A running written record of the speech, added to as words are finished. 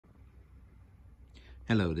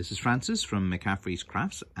Hello, this is Francis from McCaffrey's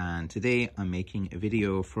Crafts, and today I'm making a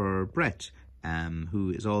video for Brett, who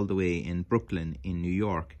is all the way in Brooklyn in New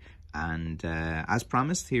York. And as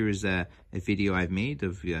promised, here is a video I've made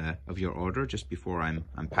of your order just before I'm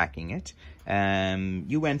packing it.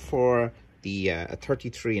 You went for the a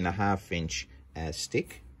 33.5-inch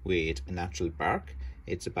stick with a natural bark.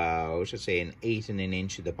 It's about, I'd say, an 1/8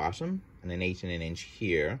 inch at the bottom and an 1/8 inch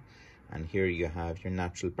here. And here you have your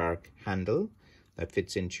natural bark handle that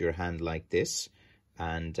fits into your hand like this.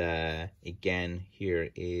 And again, here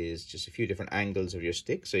is just a few different angles of your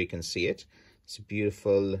stick so you can see it. It's a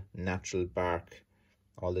beautiful natural bark,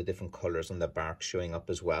 all the different colors on the bark showing up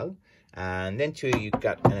as well. And then too, you've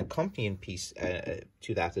got an accompanying piece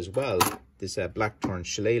to that as well, this Blackthorn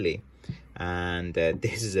shillelagh. And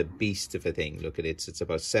this is a beast of a thing. Look at it, it's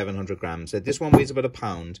about 700 grams. This one weighs about a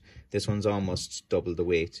pound. This one's almost double the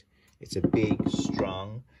weight. It's a big,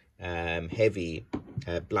 strong, heavy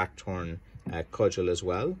Blackthorn cudgel as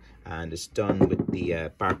well, and it's done with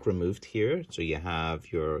the bark removed here. So you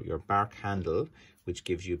have your bark handle, which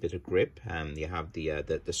gives you a bit of grip, and you have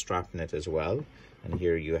the strap in it as well. And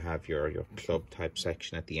here you have your club type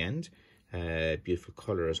section at the end. Beautiful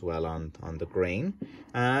color as well on the grain.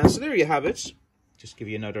 So there you have it. Just give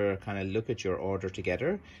you another kind of look at your order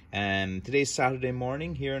together. Today's Saturday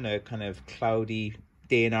morning here in a kind of cloudy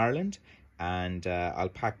day in Ireland. And I'll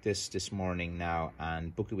pack this morning now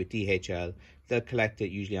and book it with DHL. They'll collect it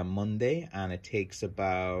usually on Monday, and it takes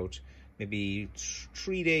about maybe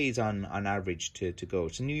 3 days on average to go.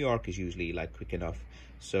 So New York is usually like quick enough.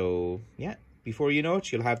 So yeah, before you know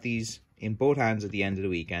it, you'll have these in both hands at the end of the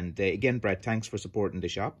week. And again, Brett, thanks for supporting the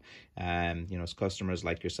shop. You know, it's customers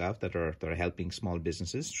like yourself that are helping small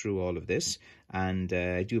businesses through all of this. And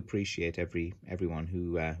I do appreciate everyone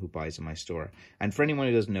who buys in my store. And for anyone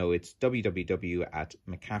who doesn't know, it's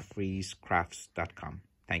www.mccaffreyscrafts.com.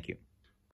 Thank you.